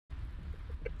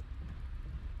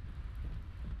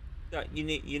You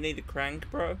need a crank,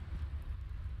 bro.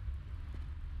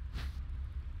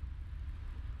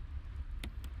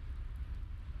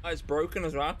 Oh, it's broken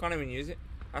as well. I can't even use it.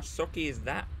 How sucky is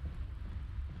that?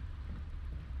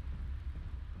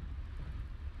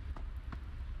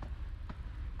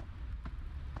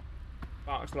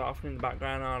 Mark's laughing in the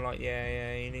background. I'm like,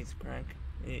 yeah, you need to crank.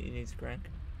 You need to crank.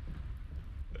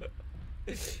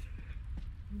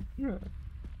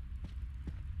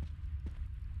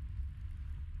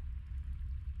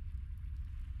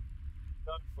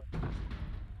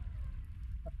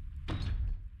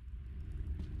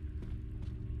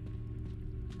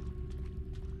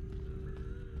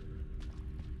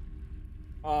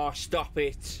 Oh, stop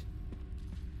it.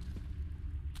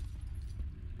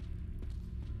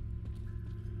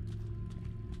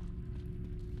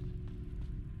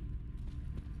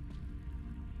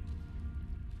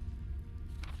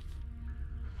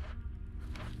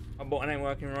 My button ain't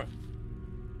working right.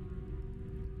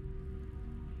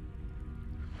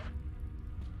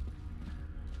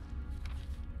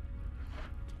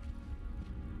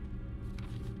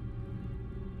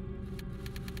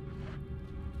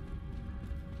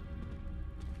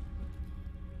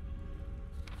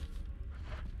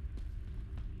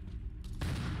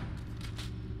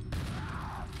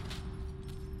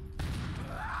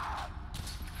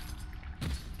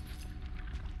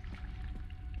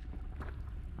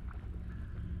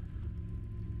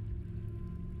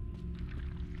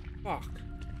 Fuck.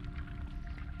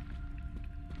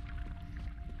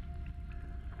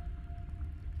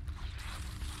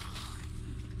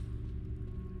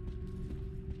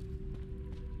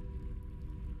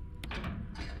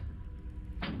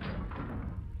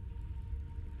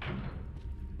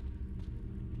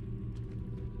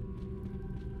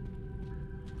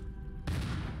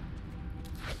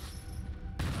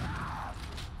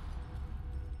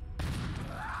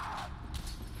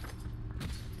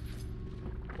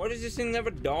 Why does this thing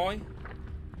never die?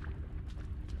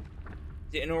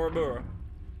 Is it an Ouroboros?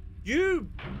 You!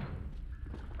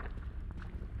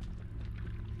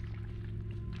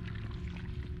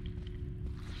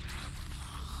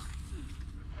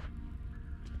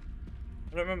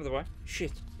 I don't remember the way.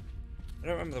 Shit. I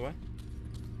don't remember the way.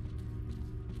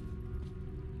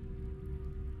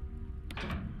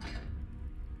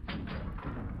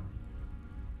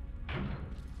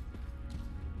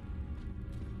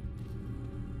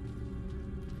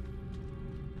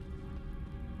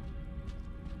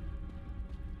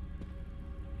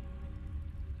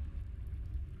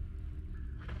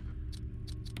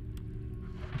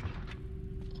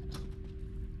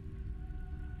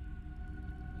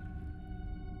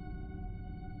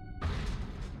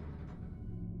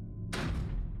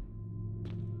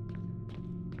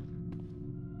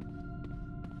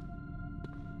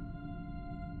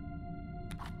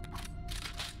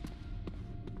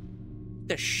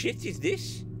 The shit is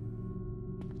this?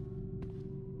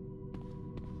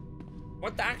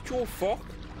 What the actual fuck?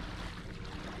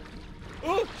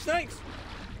 Oh, snakes!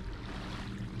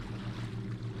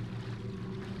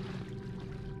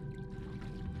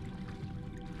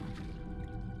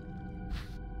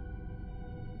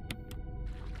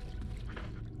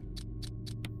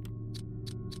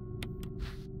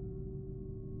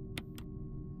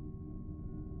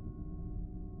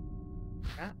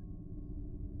 Ah.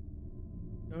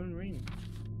 Don't ring.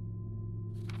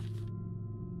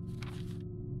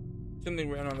 Something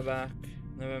written on the back.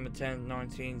 November 10th,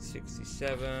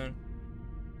 1967.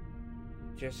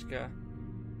 Jessica.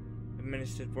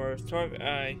 Administered virus type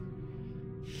A.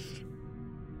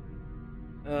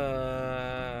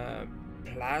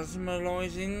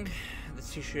 Plasmalizing the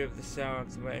tissue of the cell.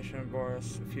 Activation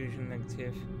virus. Fusion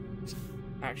negative.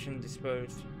 Action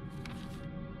disposed.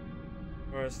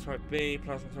 Virus type B.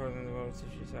 Plasmatizing the virus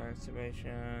tissue cell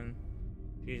activation.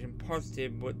 Fusion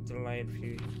positive but delayed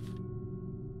fusion.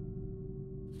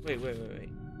 Wait. Okay.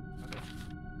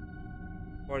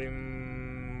 Body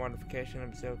modification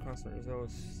observe constant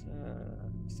results.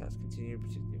 Stats continue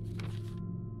predictive.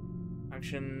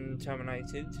 Action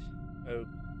terminated.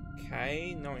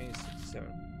 Okay,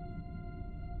 1967.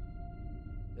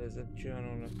 There's a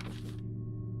journal.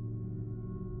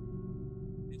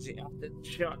 Is it after the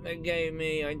shot they gave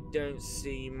me? I don't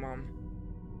see, Mum.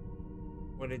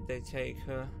 What did they take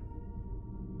her?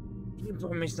 You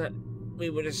promised that we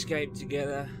would escape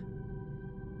together.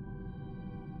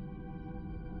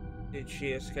 Did she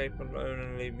escape alone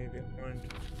and leave me behind?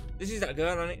 This is that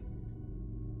girl, isn't it?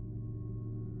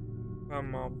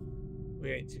 Come Mom.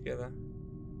 We ate together.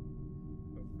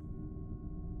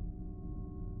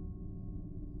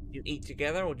 You eat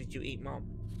together or did you eat Mom?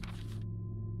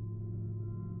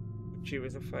 She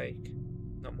was a fake.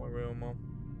 Not my real mom.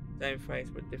 Same face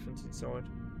but different inside.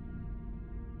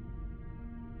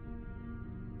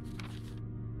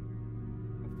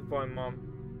 Have to find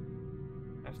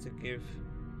Mom. Have to give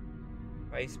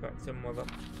face back to Mother.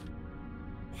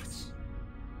 What?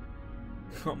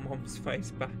 Got Mom's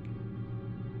face back.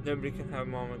 Nobody can have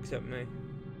Mom except me.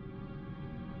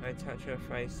 I attach her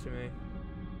face to me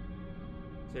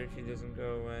so she doesn't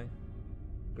go away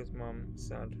because Mom's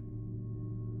sad.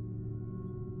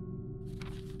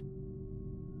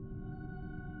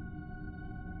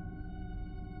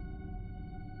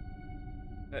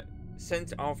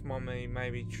 Scent of Mommy may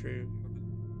be true.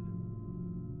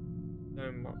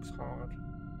 Stone box hard.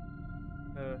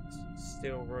 Hurt,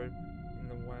 steel rope in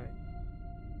the way.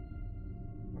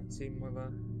 Can't see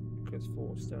Mother because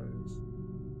 4 stones.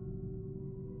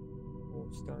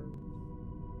 4 stones.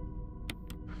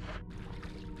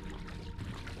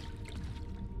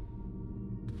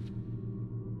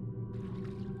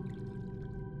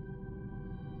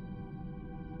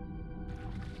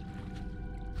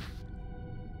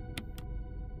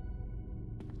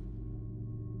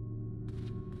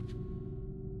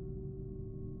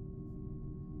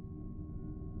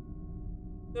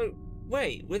 So,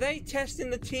 wait, were they testing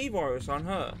the T virus on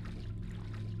her?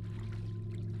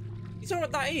 Is that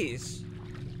what that is?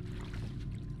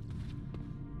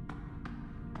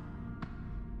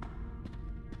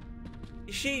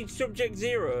 Is she subject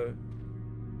 0?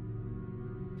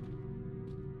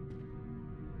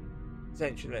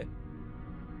 Essentially.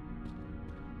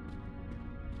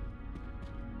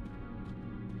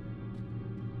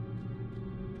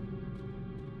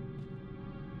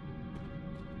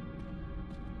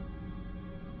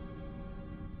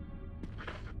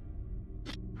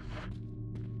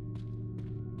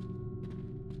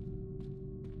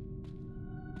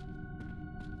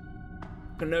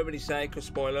 Can nobody say, because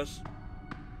spoilers.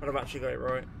 But I've actually got it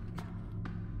right.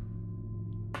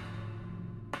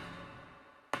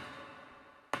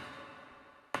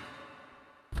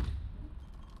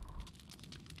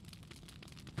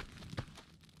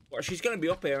 Well, she's going to be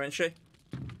up here, isn't she?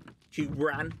 She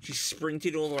ran. She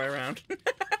sprinted all the way around.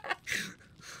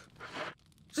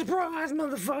 Surprise,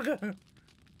 motherfucker!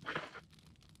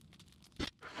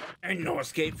 Ain't no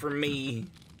escape from me.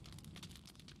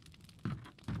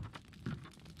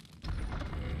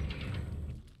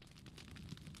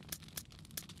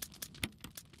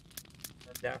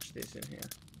 Dash this in here.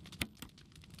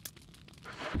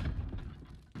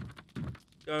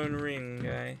 Stone ring,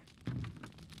 eh?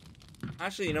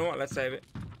 Actually, you know what? Let's save it.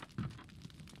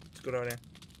 It's a good idea.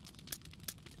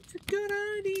 It's a good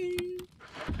idea.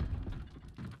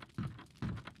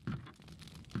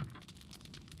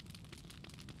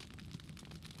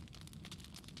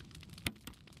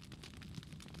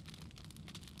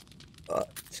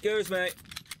 Excuse me.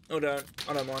 Oh, don't.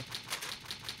 I don't mind.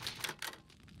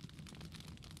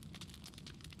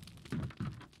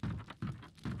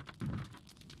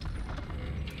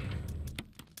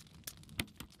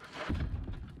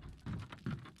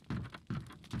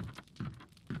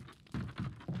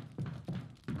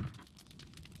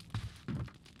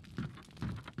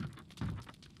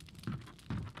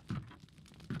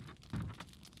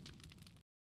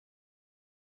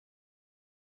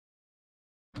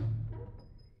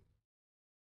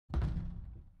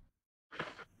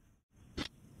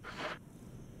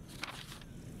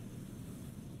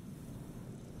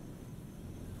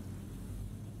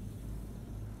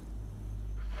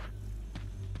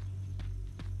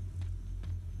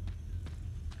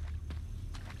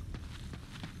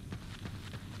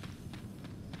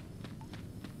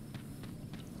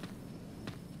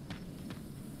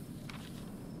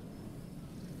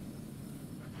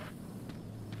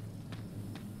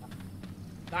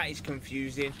 That is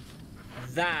confusing.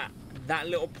 That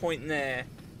little point there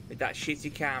with that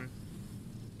shitty cam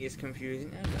is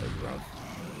confusing. Hello, bro.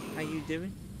 How you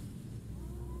doing?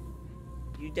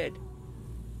 You dead?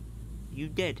 You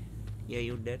dead? Yeah,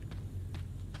 you're dead.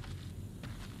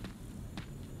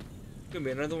 Gonna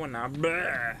be another one now.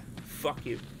 Blah. Fuck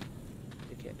you,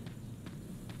 dickhead.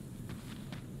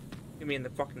 Get me in the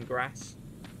fucking grass.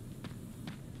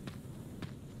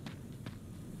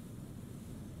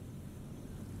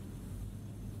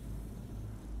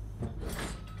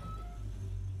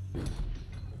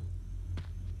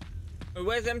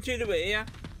 Where's them two to be here?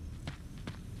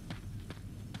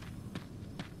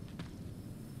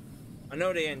 I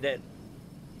know they ain't dead.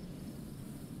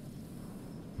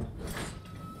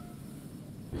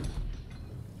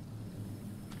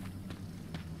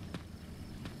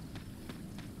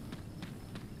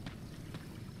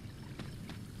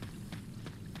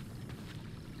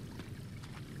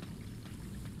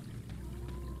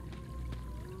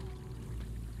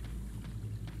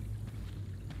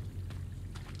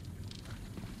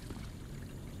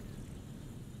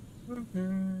 Where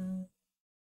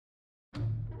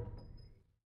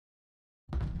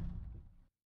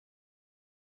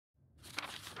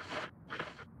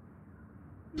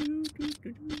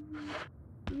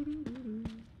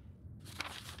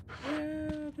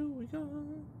do we go?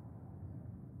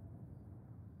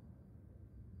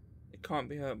 It can't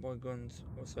be hurt by guns.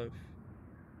 Also,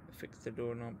 fix the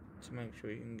doorknob to make sure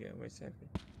you can get away safely.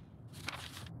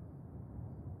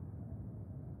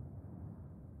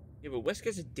 Yeah, but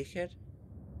Wesker's a dickhead.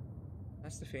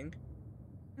 That's the thing.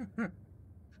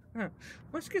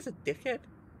 Wesker's a dickhead.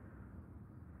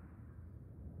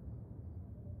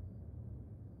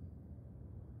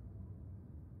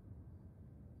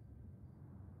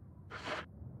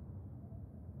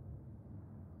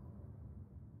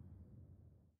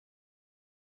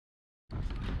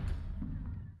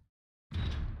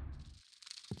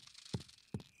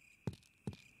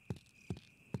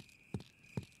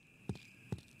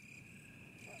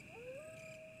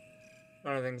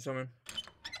 I don't think so, man.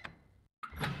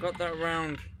 Got that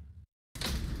round.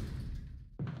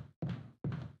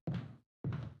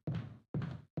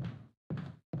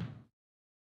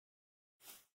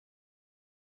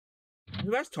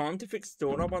 Who has time to fix the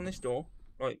doorknob on this door?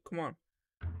 Like, come on.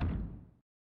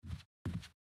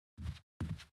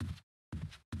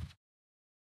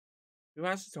 Who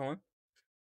has the time?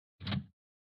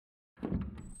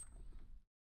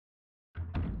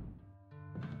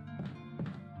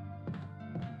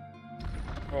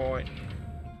 Alright.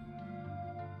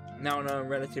 Now I know I'm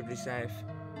relatively safe.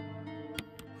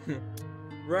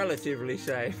 Relatively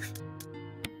safe.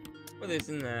 What is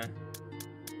in there?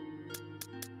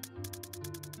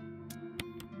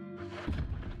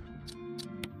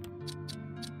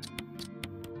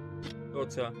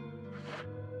 Daughter.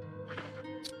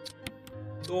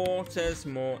 Daughter's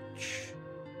much.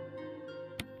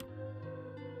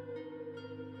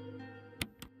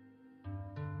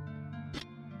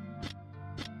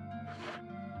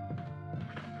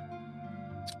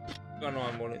 Got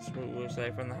 9 bullets, we'll say,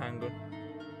 from the handgun.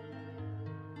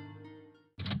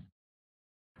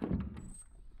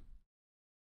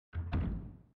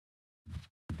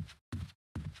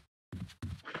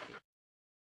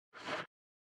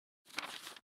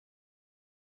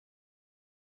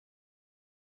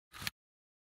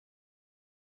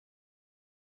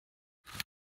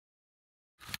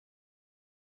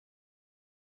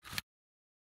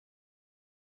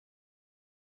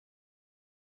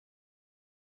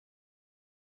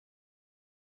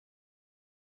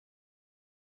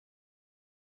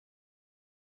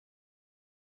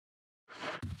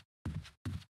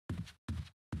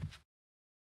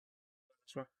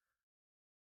 That's right.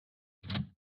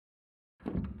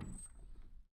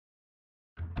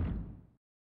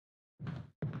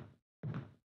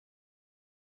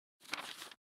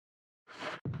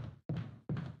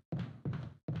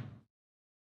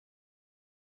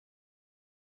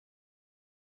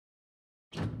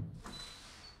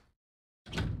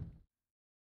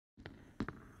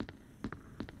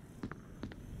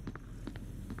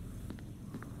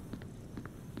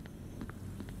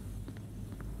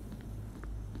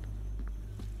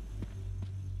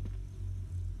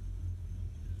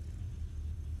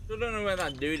 I don't know where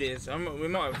that dude is. We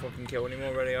might have fucking killed him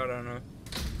already, I don't know.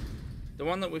 The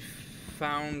one that we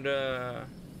found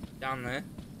down there.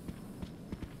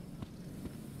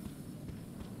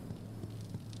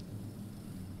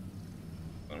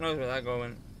 God knows where that guy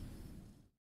went.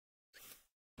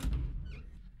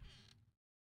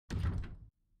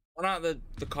 What out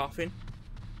the coffin?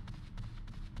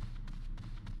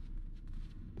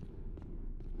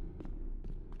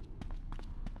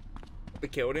 We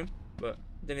killed him, but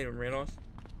didn't even realise.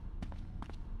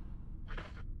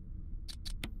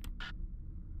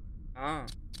 Ah.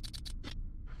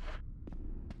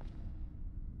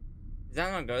 Is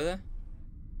that not go there?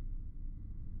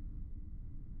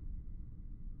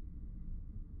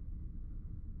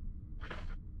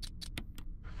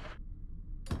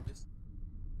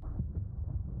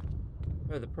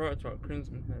 Oh, the prototype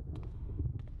Crimson Head.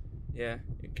 Yeah,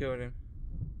 it killed him.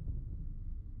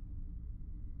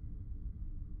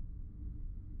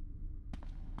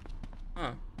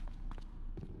 Huh.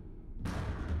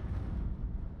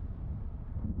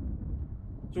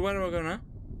 So where do I go now?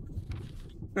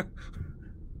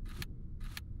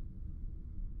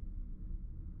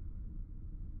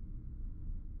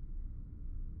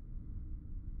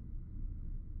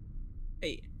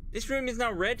 Hey, this room is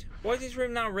now red. Why is this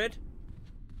room now red?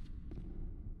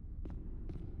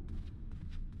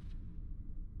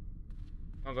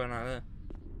 I'm going out there.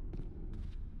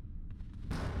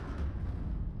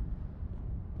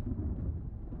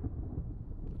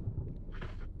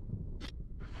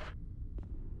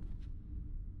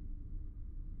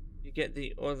 You get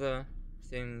the other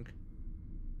thing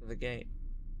for the gate.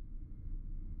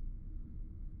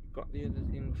 You've got the other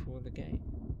thing for the gate.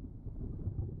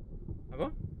 Have I?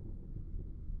 No,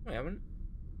 I haven't.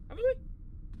 Have we?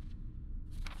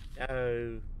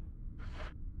 No.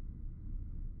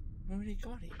 I already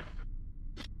got it.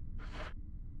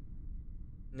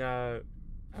 No.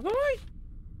 Have I?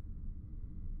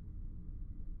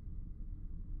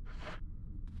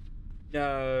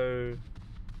 No.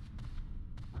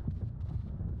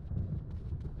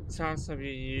 What times have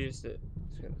you used it?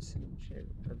 It's got the same shape,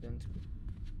 identical.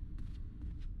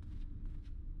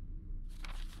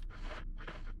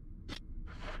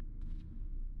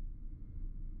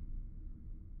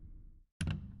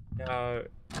 No.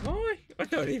 Am I? I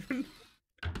don't even.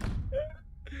 I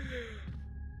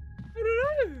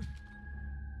don't know.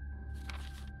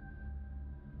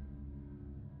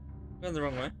 Going the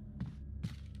wrong way.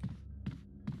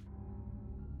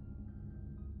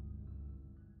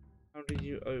 How did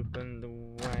you open the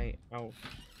way out of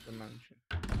the mansion?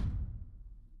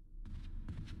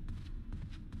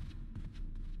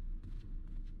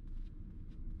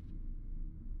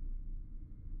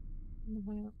 The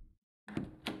way out.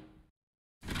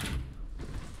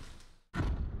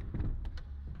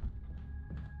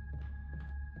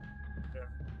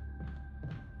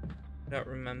 I don't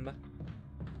remember.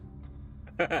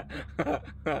 I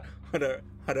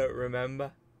don't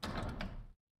remember.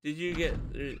 Did you get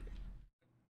through?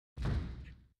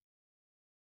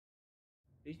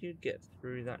 Did you get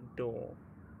through that door?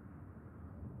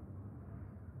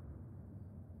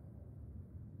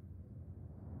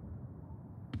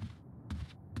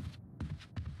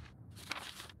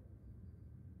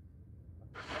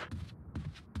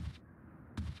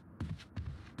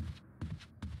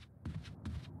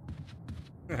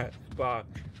 Spark.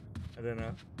 I don't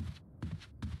know.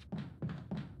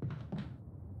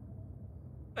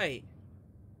 Wait.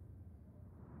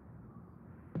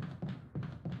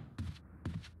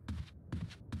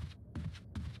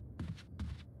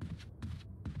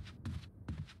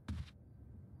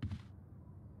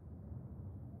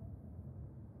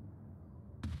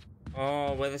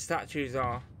 Oh, where the statues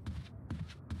are.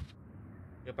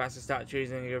 You go past the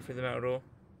statues and then you go through the metal door.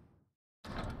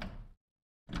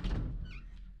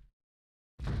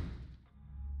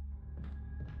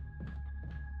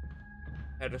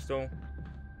 Pedestal.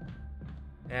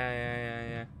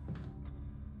 Yeah. I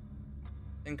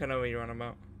think I know what you're on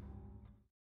about.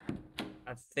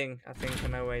 I think I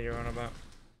know where you're on about.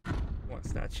 What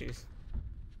statues?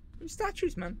 There were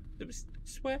statues, man. There was, I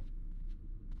swear.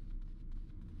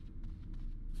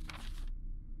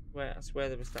 I swear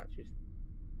there were statues.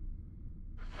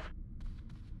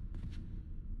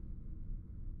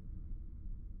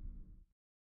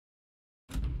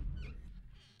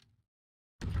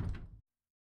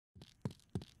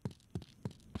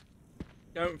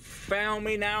 Don't fail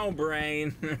me now,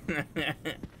 brain.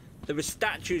 There were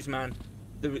statues, man.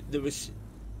 There was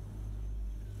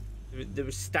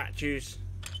statues.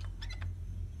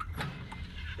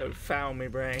 Don't fail me,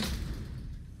 brain.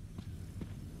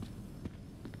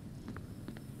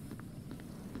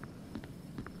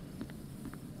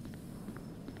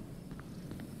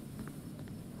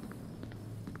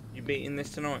 You beating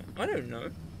this tonight? I don't know.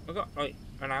 I got like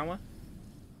an hour.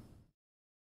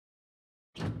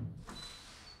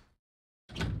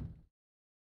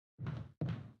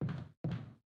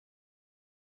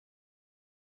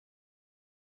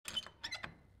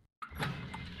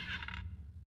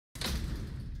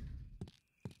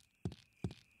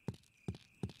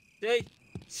 See?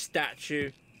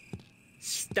 Statue.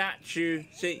 Statue.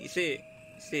 See it?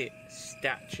 See it?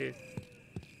 Statue.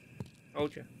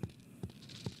 Told you.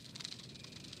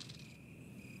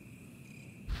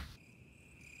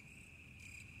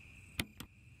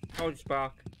 Told you,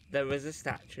 Spark. There was a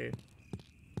statue.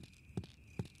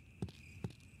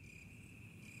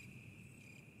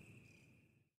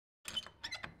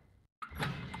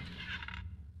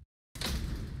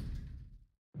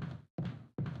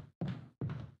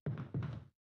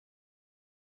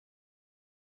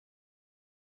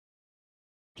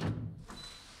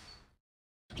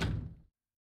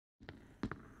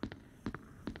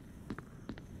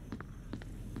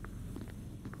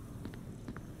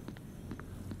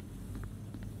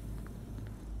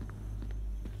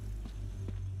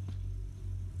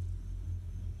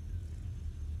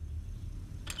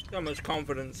 So much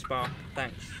confidence, Spark.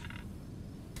 Thanks.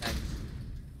 Thanks.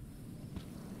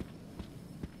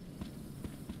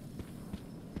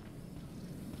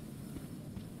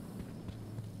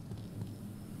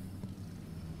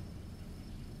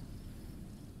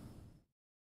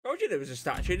 Told you there was a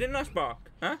statue, didn't I,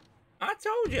 Spark? Huh? I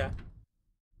told you.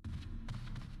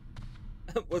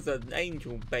 That was an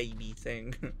angel baby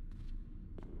thing.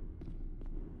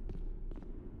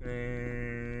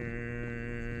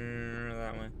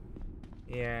 That way.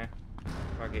 Yeah.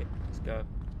 Fuck it. Let's go.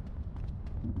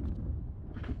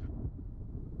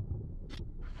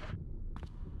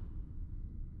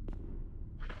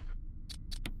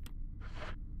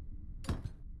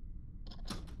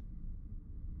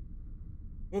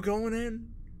 We're going in.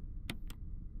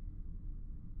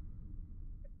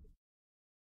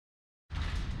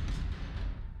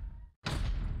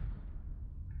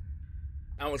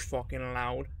 That was fucking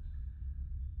loud.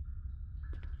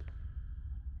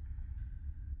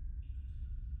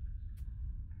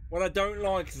 Well, I don't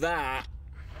like that.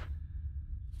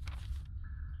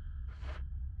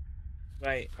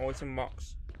 Wait, item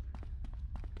box.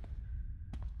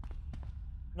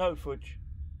 No fudge.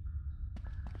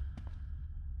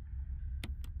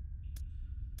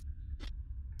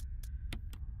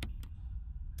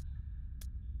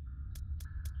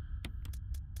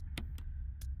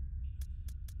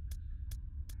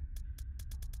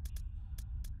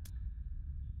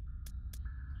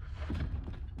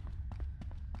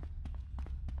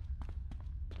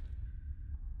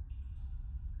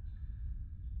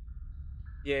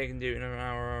 Yeah, you can do it in an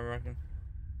hour, I reckon.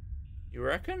 You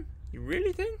reckon? You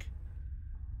really think?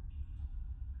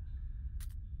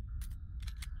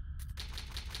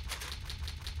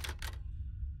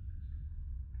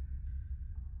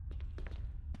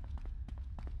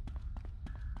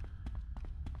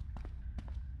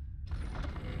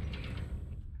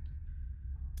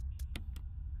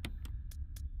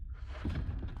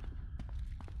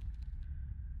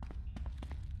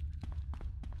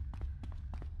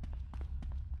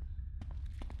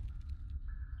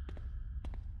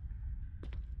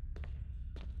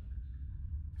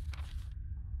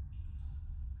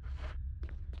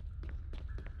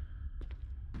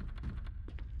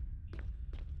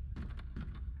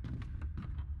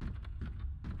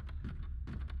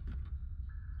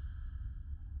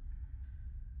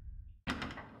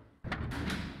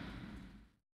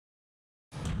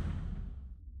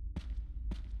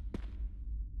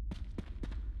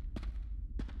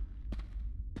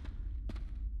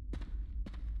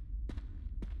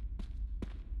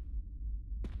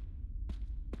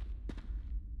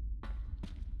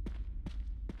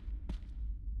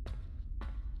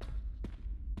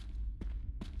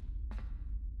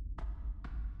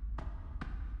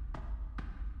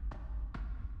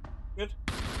 Good.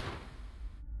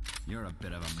 You're a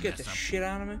bit of a mess. Get the shit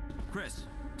out of me. Chris,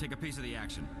 take a piece of the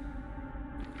action.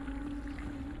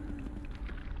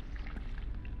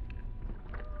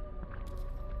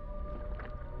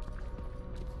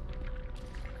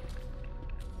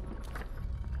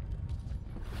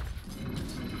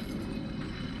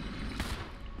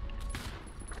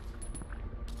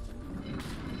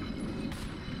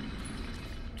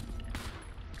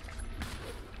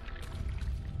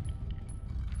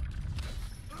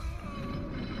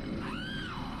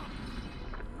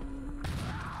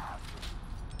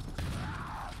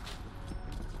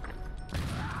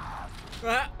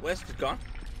 Ah, West is gone.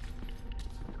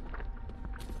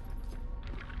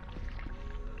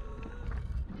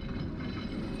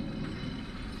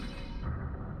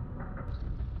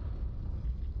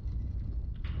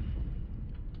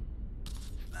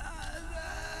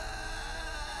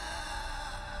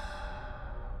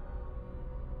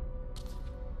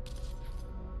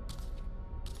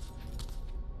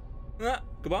 Ah,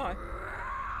 goodbye.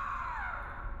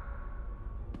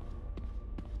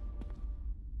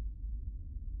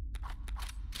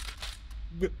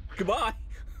 Goodbye.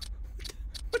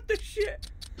 What the shit?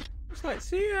 It's like,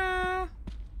 see ya.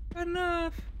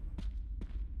 Enough.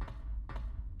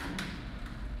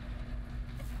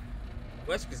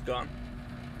 Wesker's gone.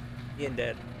 He ain't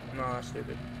dead. No, that's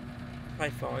stupid. Play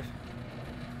 5.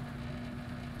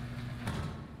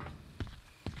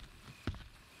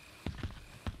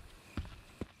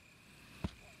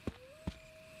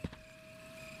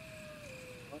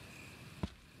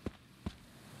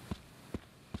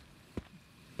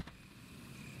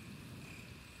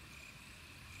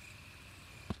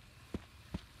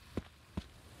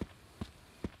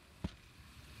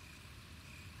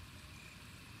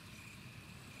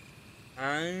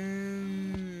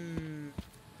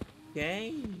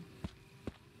 Okay.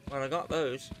 Well, I got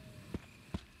those.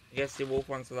 I guess the wolf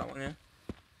ones for that one, yeah.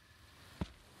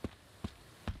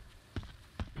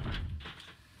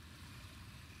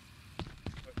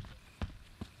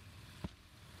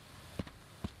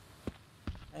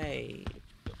 Hey.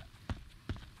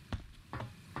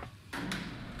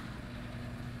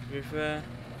 To be fair,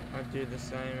 I'd do the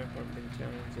same if I've been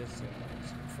turned into some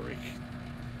freak.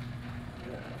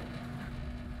 Yeah.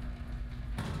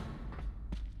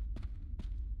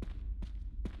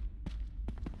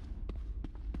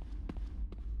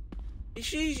 Is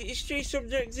she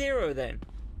Subject Zero then?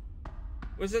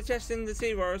 Was they testing the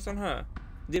T-virus on her?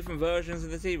 Different versions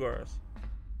of the T-virus?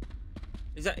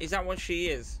 Is that what she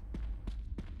is?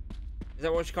 Is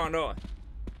that what she can't die?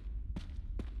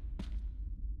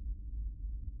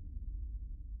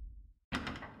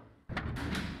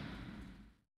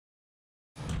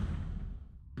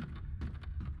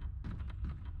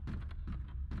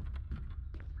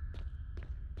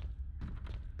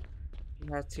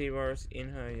 She has T-virus in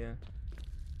her, yeah.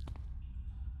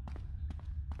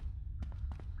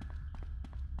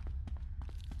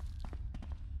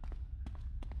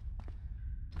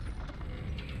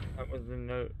 That was the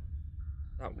note.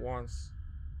 That was.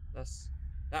 That's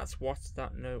what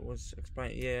that note was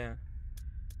explaining. Yeah.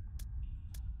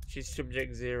 She's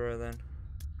Subject Zero then.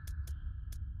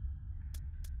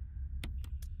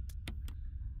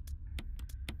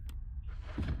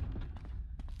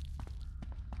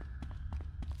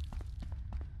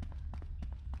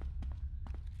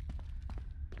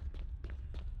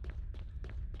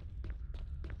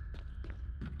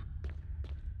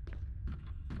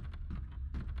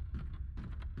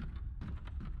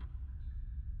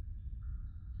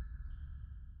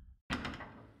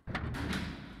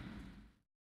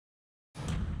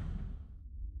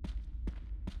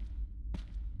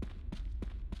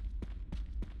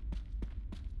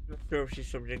 Not sure if she's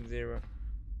Subject Zero.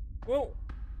 Well.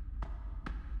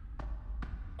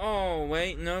 Oh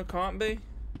wait, no, can't be.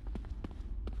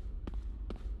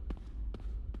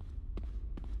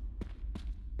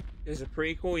 There's a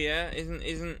prequel, yeah. Isn't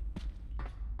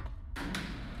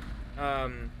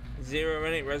Zero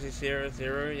in it? Resi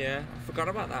Zero, yeah. I forgot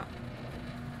about that.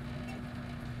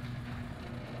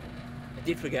 I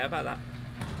did forget about that.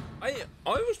 I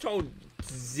was told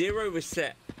Zero was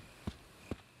set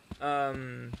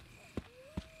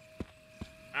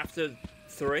after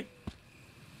 3.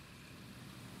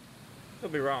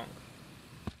 Could be wrong.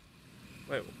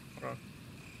 Wait, hold on.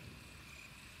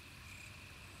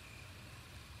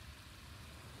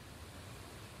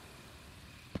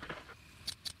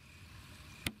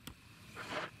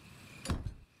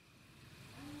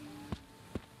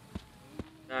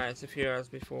 Nah, it's a few hours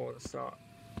before the start.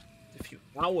 It's a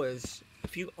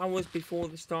few hours before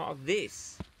the start of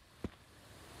this.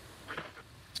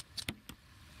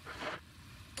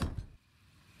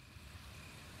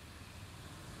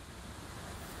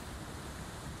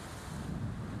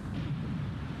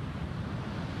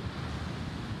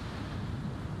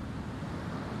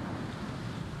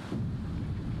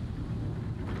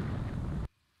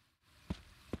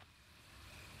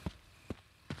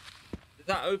 Is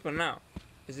that open now?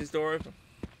 Is this door open?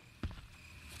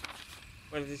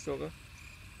 Where does this door go?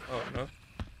 Oh no.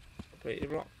 Completely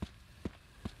blocked.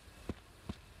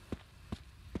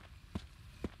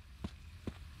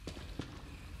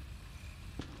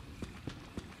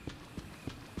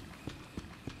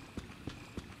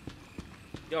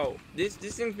 Yo, this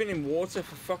thing's been in water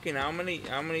for fucking how many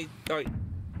like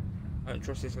I don't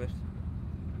trust this lift.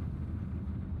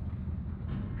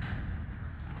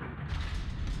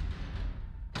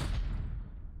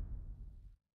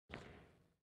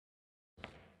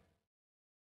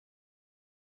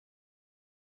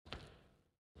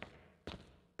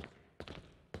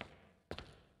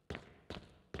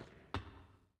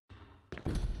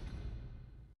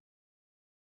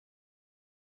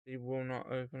 It will not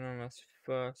open unless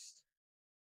first.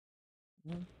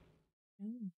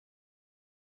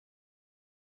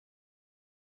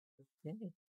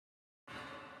 Okay.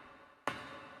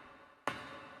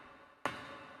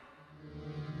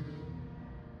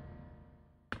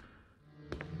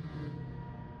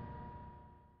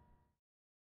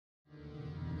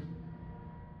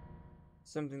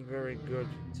 Something very good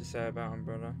to say about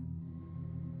Umbrella.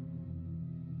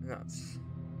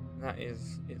 That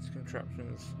is its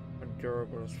contraptions are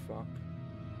durable as fuck.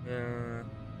 Yeah,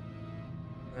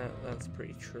 that's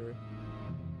pretty true.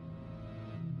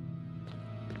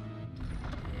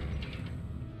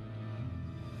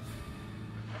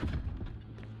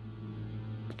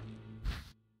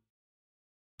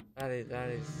 That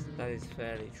is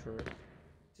fairly true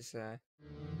to say.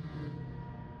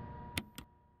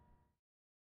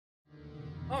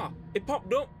 Ah, it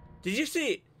popped up. Did you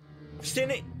see it? I've seen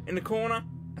it in the corner.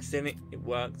 I've seen it. It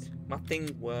worked. My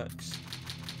thing works.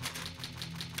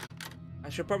 I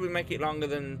should probably make it longer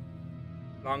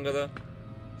though.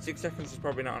 6 seconds is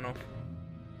probably not enough.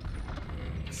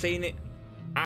 I've seen it.